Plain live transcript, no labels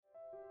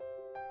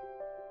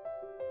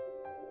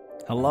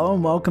Hello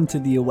and welcome to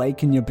the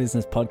Awaken Your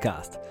Business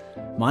podcast.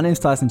 My name is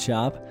Tyson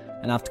Sharp,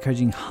 and after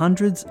coaching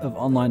hundreds of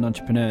online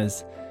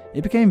entrepreneurs,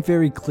 it became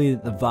very clear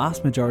that the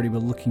vast majority were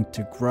looking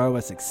to grow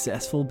a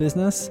successful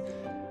business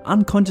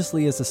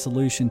unconsciously as a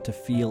solution to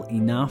feel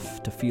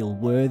enough, to feel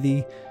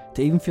worthy,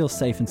 to even feel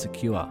safe and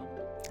secure.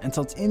 And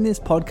so it's in this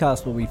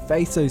podcast where we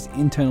face those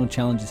internal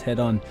challenges head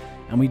on,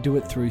 and we do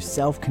it through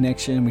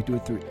self-connection, we do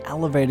it through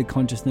elevated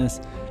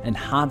consciousness and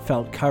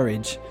heartfelt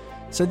courage,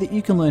 so that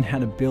you can learn how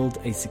to build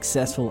a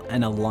successful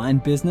and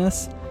aligned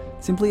business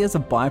simply as a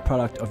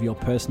byproduct of your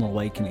personal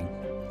awakening.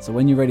 So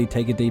when you're ready,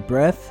 take a deep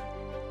breath,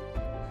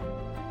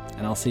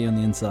 and I'll see you on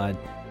the inside.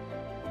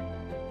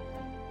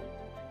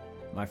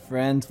 My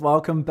friends,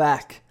 welcome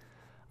back.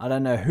 I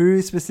don't know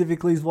who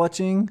specifically is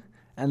watching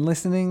and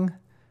listening,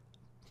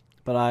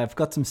 but I've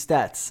got some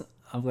stats.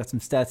 I've got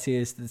some stats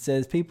here that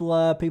says people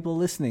are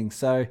listening.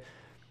 So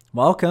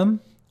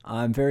welcome.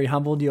 I'm very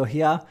humbled you're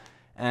here.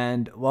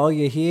 And while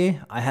you're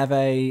here, I have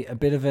a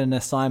bit of an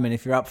assignment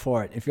if you're up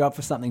for it. If you're up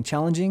for something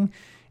challenging,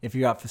 if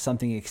you're up for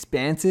something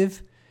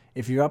expansive,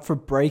 if you're up for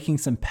breaking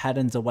some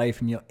patterns away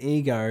from your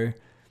ego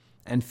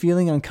and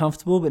feeling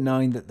uncomfortable but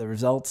knowing that the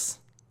results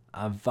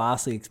are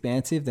vastly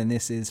expansive, then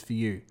this is for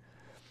you.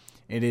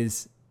 It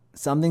is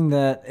something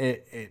that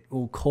it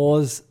will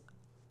cause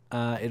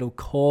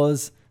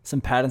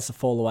some patterns to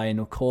fall away and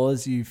it'll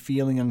cause you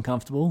feeling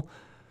uncomfortable.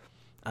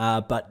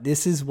 But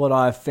this is what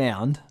I've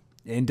found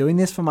in doing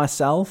this for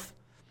myself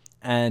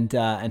and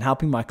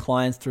helping my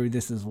clients through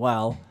this as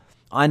well.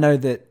 I know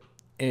that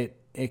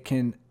it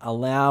can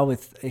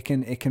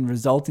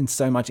result in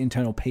so much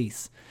internal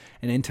peace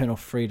and internal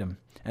freedom.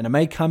 And it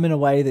may come in a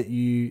way that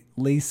you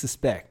least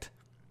suspect.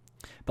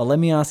 But let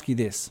me ask you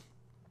this.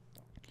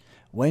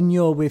 When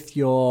you're with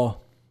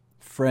your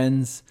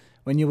friends,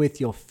 when you're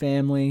with your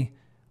family,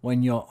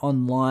 when you're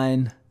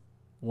online,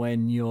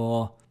 when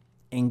you're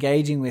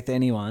engaging with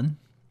anyone,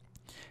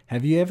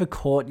 have you ever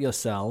caught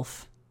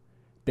yourself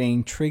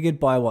being triggered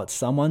by what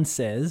someone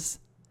says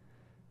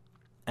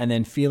and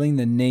then feeling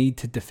the need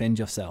to defend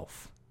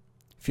yourself,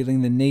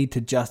 feeling the need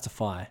to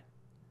justify,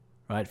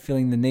 right?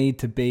 Feeling the need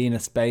to be in a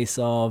space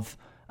of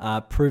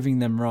proving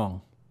them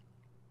wrong?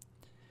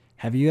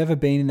 Have you ever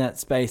been in that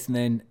space and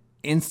then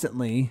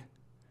instantly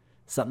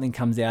something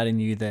comes out in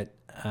you that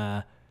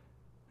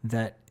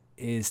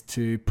is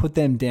to put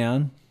them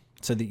down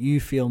so that you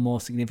feel more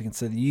significant,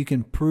 so that you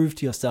can prove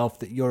to yourself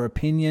that your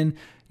opinion,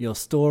 your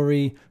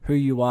story, who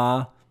you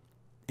are,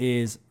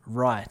 is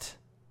right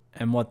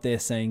and what they're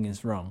saying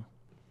is wrong?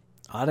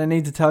 I don't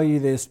need to tell you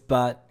this,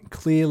 but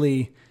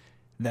clearly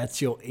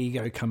that's your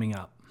ego coming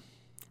up,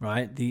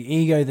 right? The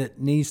ego that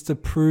needs to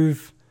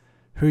prove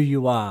who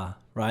you are,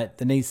 right?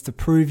 That needs to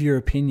prove your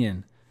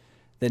opinion,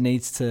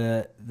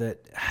 that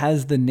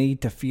has the need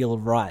to feel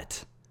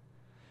right.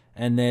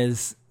 And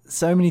there's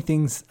so many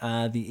things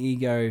the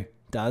ego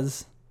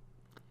does.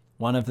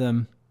 One of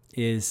them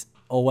is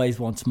always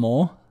wants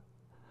more,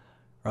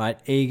 right?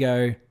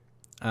 Ego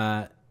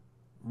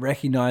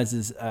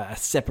recognizes a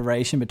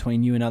separation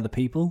between you and other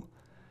people.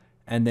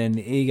 And then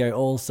the ego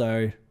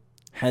also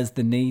has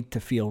the need to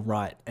feel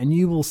right. And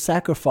you will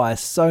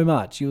sacrifice so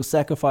much. You'll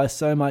sacrifice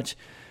so much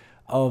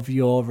of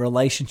your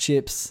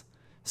relationships,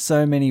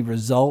 so many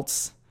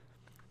results,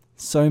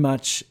 so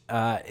much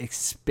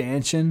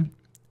expansion,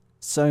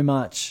 so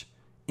much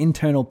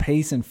internal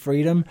peace and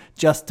freedom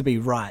just to be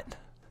right.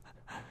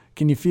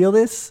 Can you feel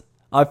this?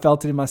 I've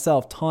felt it in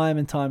myself time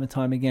and time and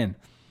time again.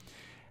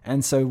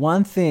 And so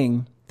one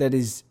thing that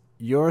is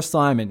your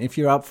assignment, if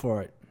you're up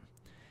for it,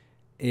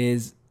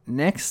 is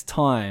next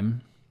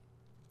time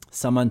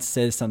someone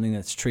says something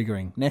that's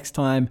triggering, next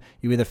time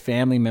you're with a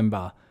family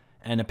member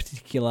and a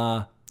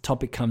particular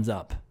topic comes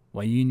up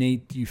where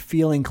you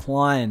feel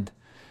inclined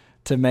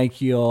to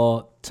make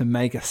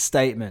a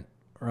statement,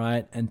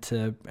 right? And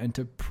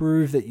to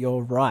prove that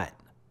you're right.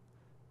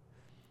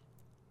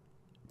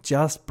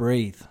 Just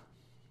breathe.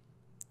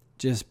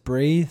 Just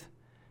breathe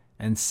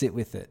and sit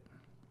with it.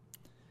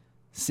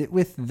 Sit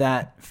with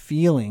that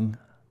feeling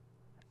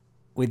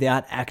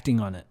without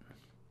acting on it.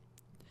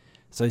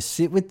 So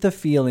sit with the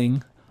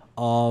feeling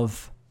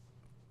of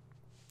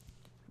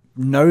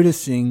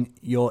noticing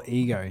your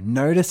ego,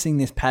 noticing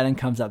this pattern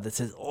comes up that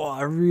says,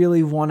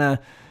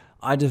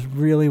 I just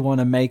really want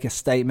to make a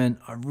statement.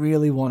 I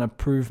really want to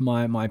prove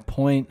my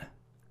point.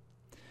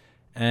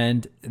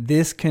 And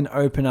this can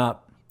open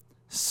up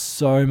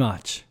so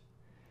much.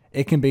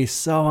 It can be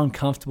so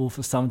uncomfortable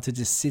for someone to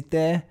just sit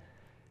there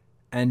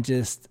and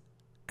just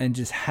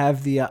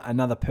have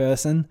another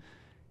person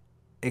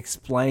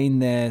explain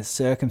their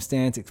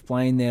circumstance,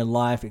 explain their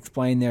life,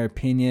 explain their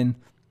opinion,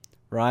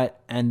 right?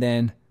 And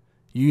then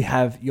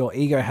your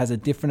ego has a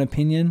different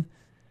opinion,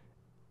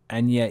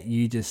 and yet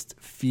you just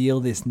feel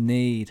this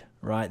need,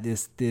 right?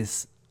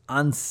 This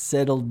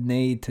unsettled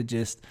need to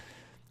just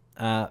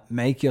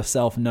make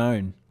yourself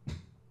known.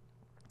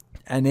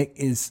 And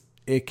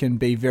it can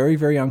be very,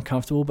 very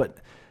uncomfortable, but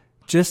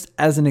just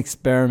as an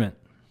experiment,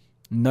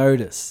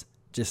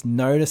 just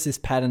notice this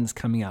pattern that's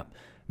coming up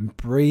and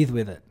breathe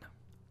with it.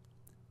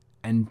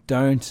 And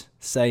don't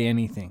say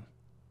anything.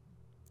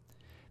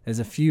 There's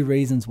a few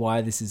reasons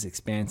why this is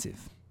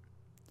expansive.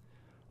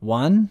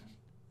 One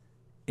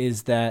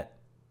is that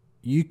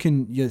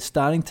you're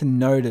starting to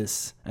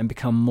notice and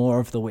become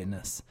more of the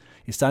witness.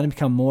 You're starting to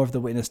become more of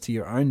the witness to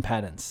your own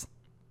patterns,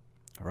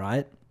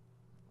 right?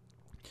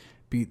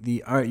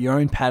 Your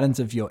own patterns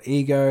of your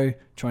ego,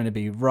 trying to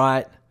be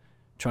right,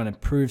 trying to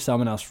prove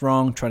someone else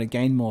wrong, trying to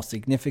gain more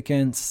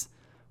significance,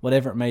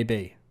 whatever it may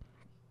be.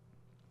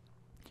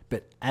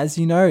 But as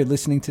you know,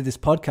 listening to this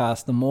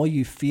podcast, the more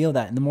you feel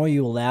that and the more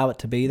you allow it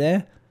to be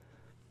there,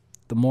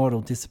 the more it'll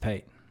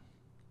dissipate,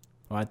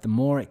 right? The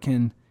more it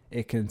can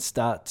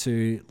start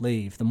to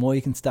leave, the more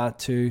you can start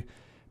to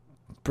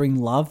bring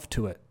love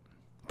to it.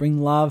 Bring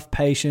love,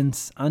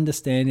 patience,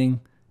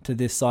 understanding to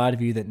this side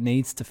of you that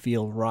needs to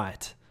feel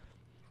right.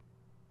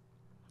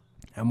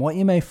 And what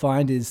you may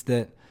find is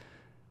that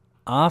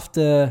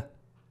after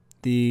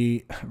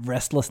the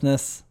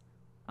restlessness,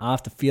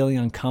 after feeling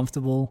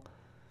uncomfortable,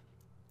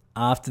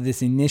 after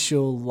this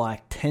initial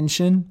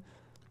tension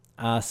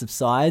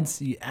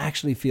subsides, you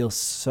actually feel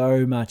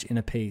so much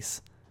inner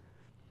peace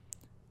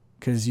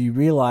because you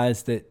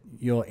realize that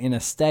your inner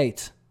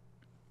state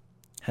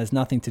has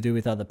nothing to do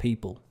with other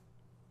people.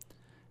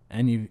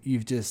 And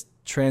you've just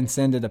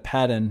transcended a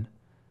pattern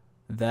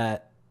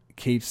that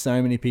keeps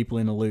so many people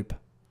in a loop.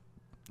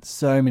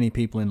 So many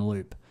people in a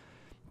loop.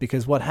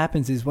 Because what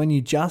happens is when you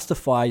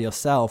justify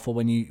yourself, or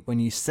when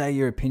you say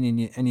your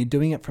opinion and you're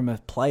doing it from a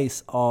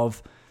place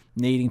of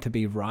needing to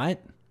be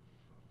right,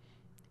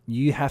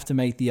 you have to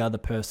make the other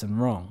person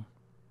wrong.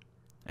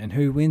 And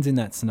who wins in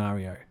that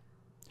scenario?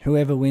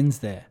 Whoever wins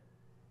there.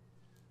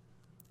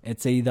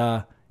 It's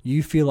either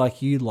you feel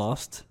like you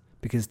lost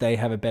because they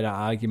have a better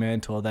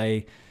argument or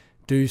they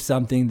do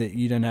something that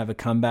you don't have a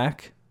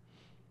comeback,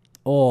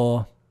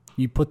 or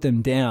you put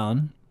them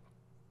down,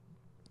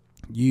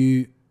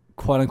 you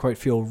quote unquote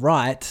feel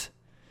right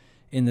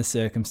in the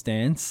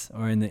circumstance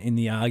or in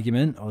the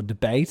argument or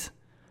debate,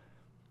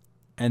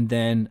 and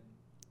then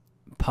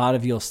part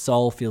of your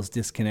soul feels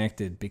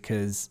disconnected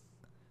because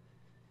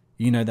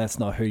you know that's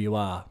not who you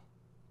are.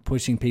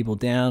 Pushing people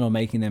down or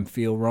making them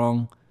feel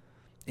wrong,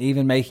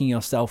 even making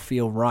yourself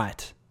feel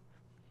right,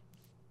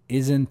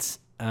 isn't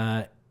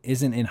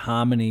in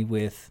harmony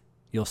with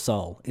your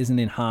soul, isn't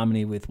in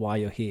harmony with why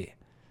you're here.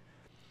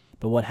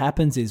 But what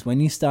happens is when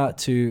you start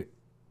to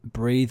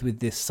breathe with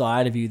this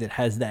side of you that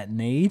has that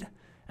need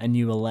and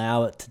you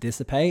allow it to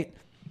dissipate,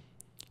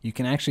 you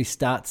can actually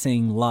start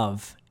seeing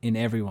love in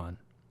everyone.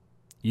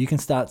 You can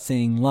start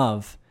seeing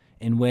love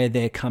in where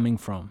they're coming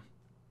from.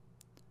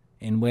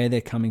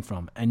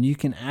 And you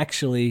can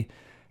actually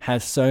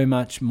have so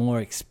much more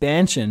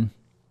expansion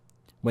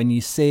when you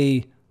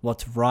see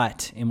what's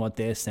right in what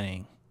they're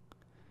saying.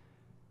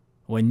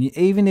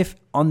 Even if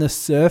on the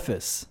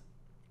surface,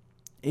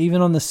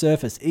 even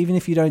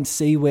if you don't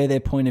see where their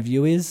point of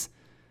view is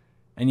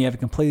and you have a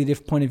completely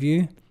different point of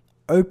view,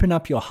 open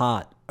up your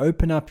heart,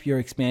 open up your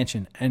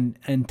expansion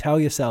and tell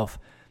yourself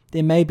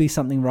there may be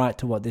something right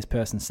to what this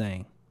person's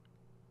saying.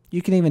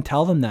 You can even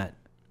tell them that.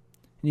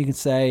 And you can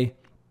say,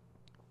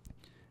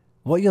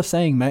 what you're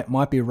saying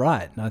might be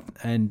right,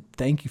 and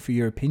thank you for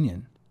your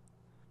opinion.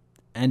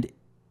 And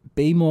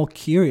be more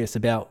curious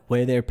about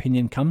where their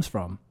opinion comes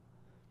from.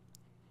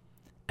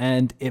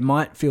 And it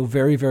might feel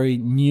very, very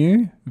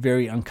new,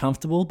 very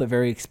uncomfortable, but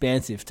very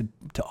expansive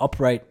to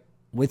operate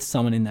with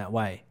someone in that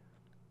way,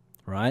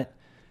 right?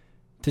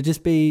 To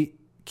just be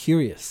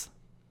curious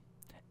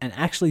and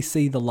actually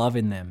see the love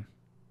in them.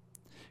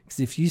 Because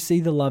if you see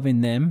the love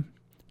in them,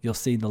 you'll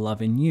see the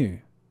love in you.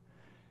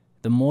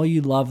 The more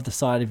you love the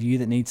side of you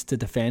that needs to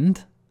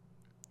defend,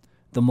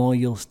 the more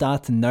you'll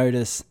start to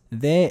notice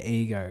their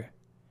ego,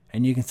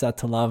 and you can start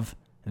to love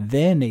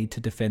their need to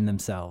defend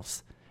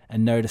themselves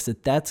and notice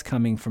that that's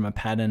coming from a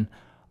pattern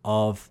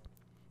of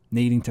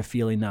needing to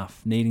feel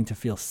enough, needing to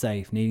feel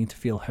safe, needing to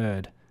feel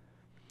heard.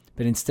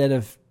 But instead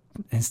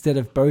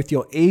of both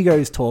your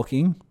egos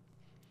talking,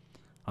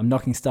 I'm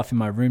knocking stuff in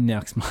my room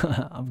now because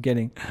I'm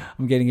getting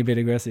a bit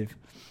aggressive.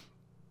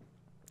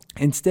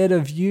 Instead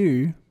of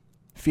you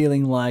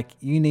feeling like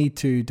you need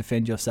to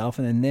defend yourself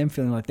and then them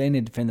feeling like they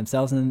need to defend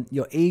themselves and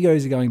your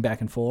egos are going back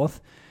and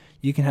forth,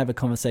 you can have a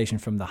conversation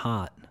from the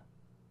heart.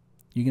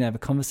 You can have a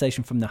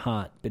conversation from the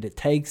heart, but it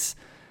takes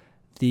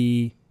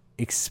the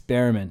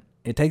experiment.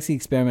 It takes the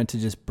experiment to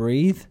just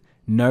breathe,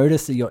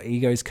 notice that your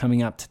ego is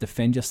coming up to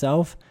defend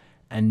yourself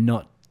and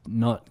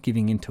not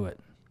giving into it,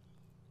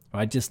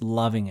 right? Just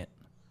loving it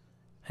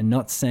and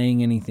not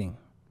saying anything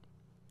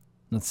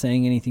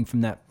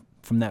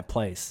from that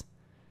place.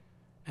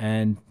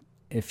 And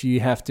if you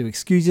have to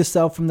excuse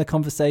yourself from the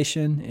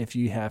conversation, if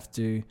you have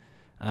to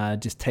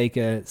just take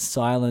a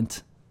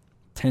silent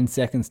 10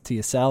 seconds to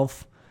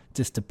yourself,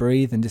 just to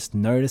breathe and just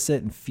notice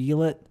it and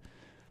feel it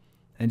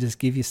and just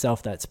give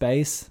yourself that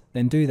space,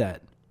 then do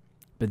that.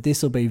 But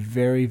this will be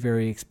very,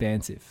 very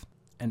expansive.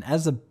 And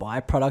as a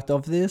byproduct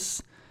of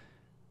this,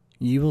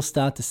 you will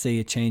start to see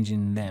a change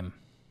in them.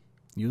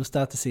 You will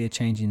start to see a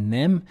change in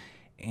them,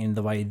 in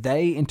the way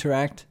they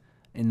interact,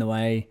 in the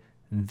way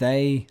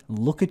they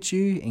look at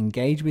you,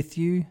 engage with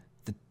you,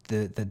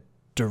 the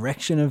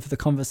direction of the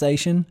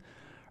conversation,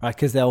 right?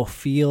 Because they'll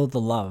feel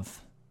the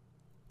love.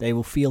 They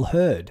will feel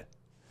heard.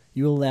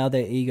 You allow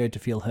their ego to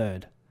feel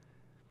heard.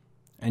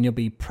 And you'll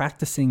be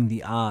practicing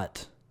the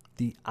art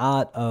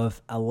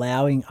of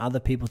allowing other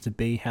people to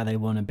be how they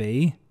want to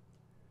be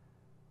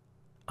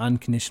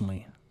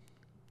unconditionally.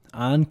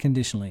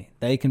 Unconditionally.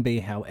 They can be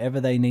however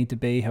they need to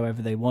be,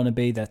 however they want to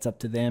be. That's up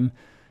to them.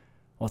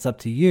 What's up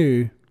to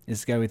you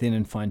is to go within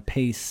and find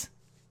peace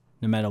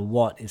no matter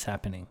what is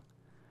happening.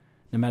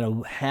 No matter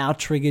how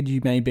triggered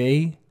you may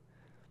be,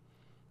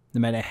 no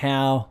matter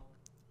how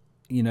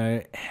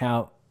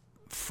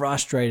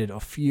frustrated or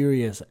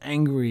furious,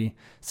 angry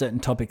certain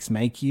topics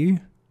make you,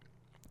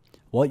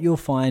 what you'll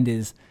find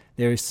is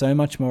there is so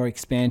much more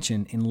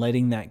expansion in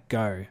letting that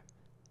go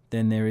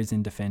than there is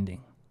in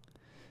defending.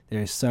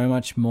 There is so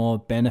much more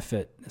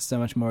benefit, so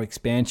much more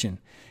expansion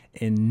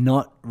in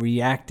not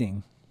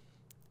reacting,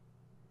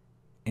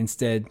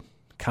 instead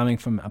coming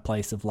from a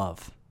place of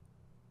love.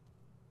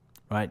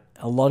 Right?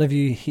 A lot of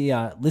you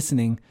here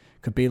listening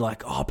could be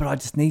like, oh, but I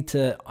just need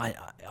to,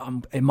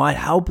 it might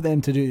help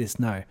them to do this.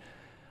 No,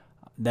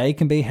 they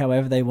can be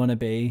however they want to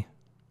be.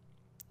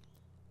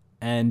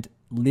 And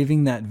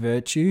living that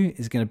virtue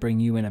is going to bring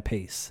you inner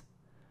peace.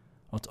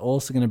 What's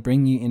also going to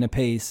bring you inner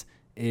peace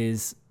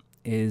is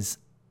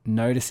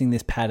noticing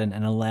this pattern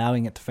and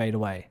allowing it to fade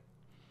away.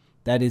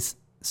 That is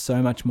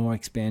so much more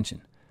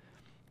expansion.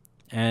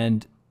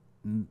 And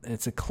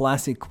it's a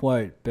classic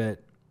quote,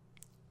 but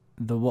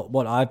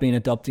what I've been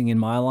adopting in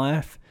my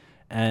life,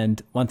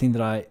 and one thing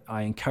that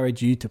I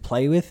encourage you to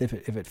play with if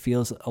it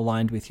feels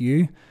aligned with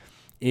you,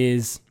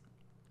 is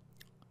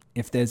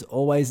if there's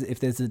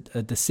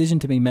a decision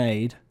to be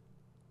made,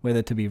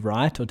 whether to be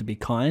right or to be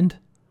kind,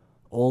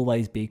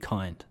 always be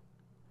kind.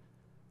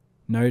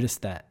 Notice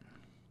that.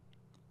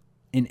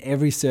 In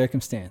every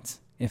circumstance,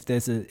 if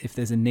there's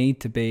a need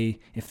to be,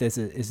 if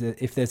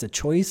there's a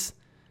choice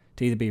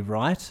to either be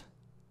right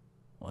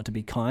or to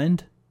be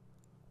kind,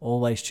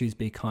 always choose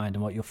be kind.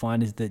 And what you'll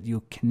find is that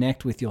you'll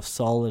connect with your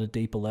soul at a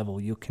deeper level.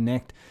 You'll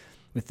connect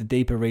with the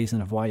deeper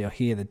reason of why you're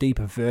here, the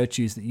deeper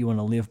virtues that you want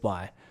to live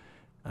by.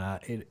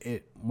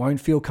 It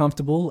won't feel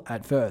comfortable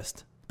at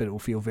first, but it will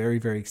feel very,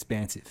 very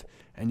expansive.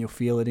 And you'll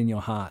feel it in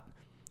your heart.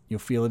 You'll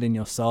feel it in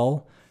your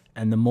soul.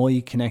 And the more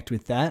you connect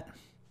with that,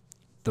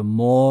 the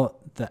more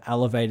the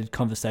elevated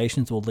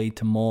conversations will lead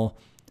to more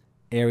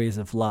areas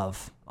of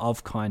love,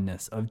 of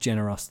kindness, of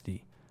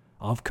generosity,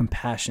 of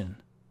compassion,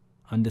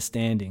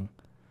 understanding.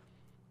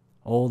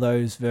 All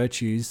those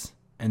virtues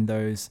and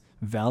those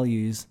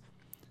values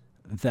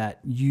that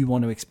you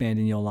want to expand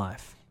in your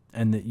life,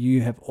 and that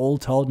you have all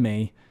told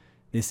me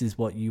this is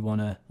what you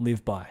want to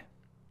live by.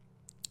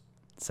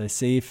 So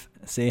see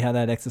how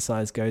that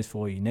exercise goes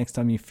for you. Next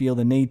time you feel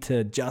the need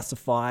to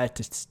justify,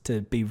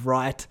 to be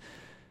right,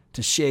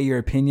 to share your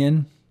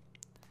opinion,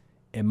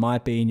 it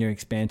might be in your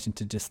expansion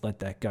to just let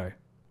that go.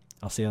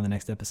 I'll see you on the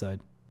next episode.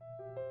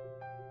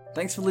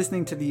 Thanks for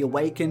listening to the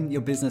Awaken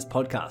Your Business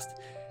podcast.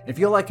 If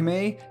you're like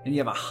me and you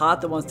have a heart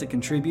that wants to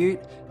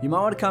contribute, you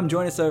might want to come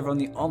join us over on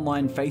the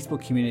online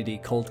Facebook community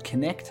called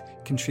Connect,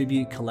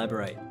 Contribute,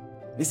 Collaborate.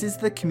 This is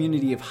the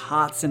community of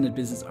heart-centered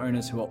business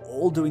owners who are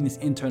all doing this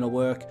internal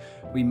work.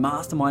 We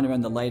mastermind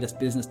around the latest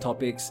business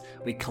topics,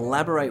 we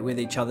collaborate with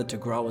each other to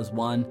grow as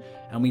one,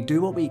 and we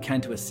do what we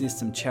can to assist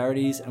some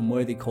charities and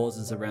worthy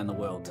causes around the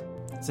world.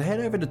 So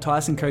head over to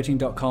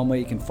tysoncoaching.com where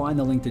you can find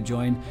the link to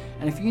join.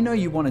 And if you know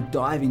you want to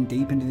dive in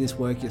deep into this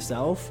work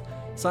yourself,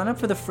 sign up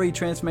for the free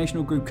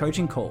transformational group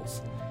coaching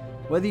calls.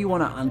 Whether you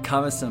want to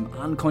uncover some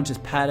unconscious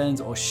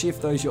patterns or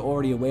shift those you're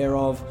already aware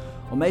of,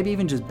 or maybe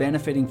even just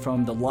benefiting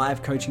from the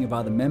live coaching of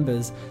other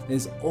members,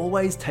 there's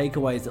always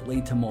takeaways that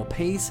lead to more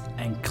peace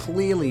and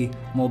clearly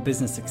more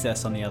business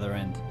success on the other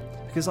end.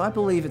 Because I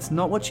believe it's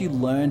not what you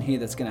learn here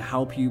that's going to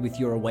help you with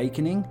your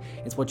awakening,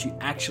 it's what you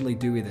actually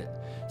do with it.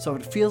 So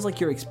if it feels like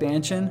your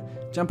expansion,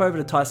 jump over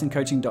to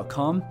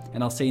tysoncoaching.com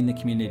and I'll see you in the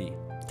community.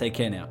 Take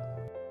care now.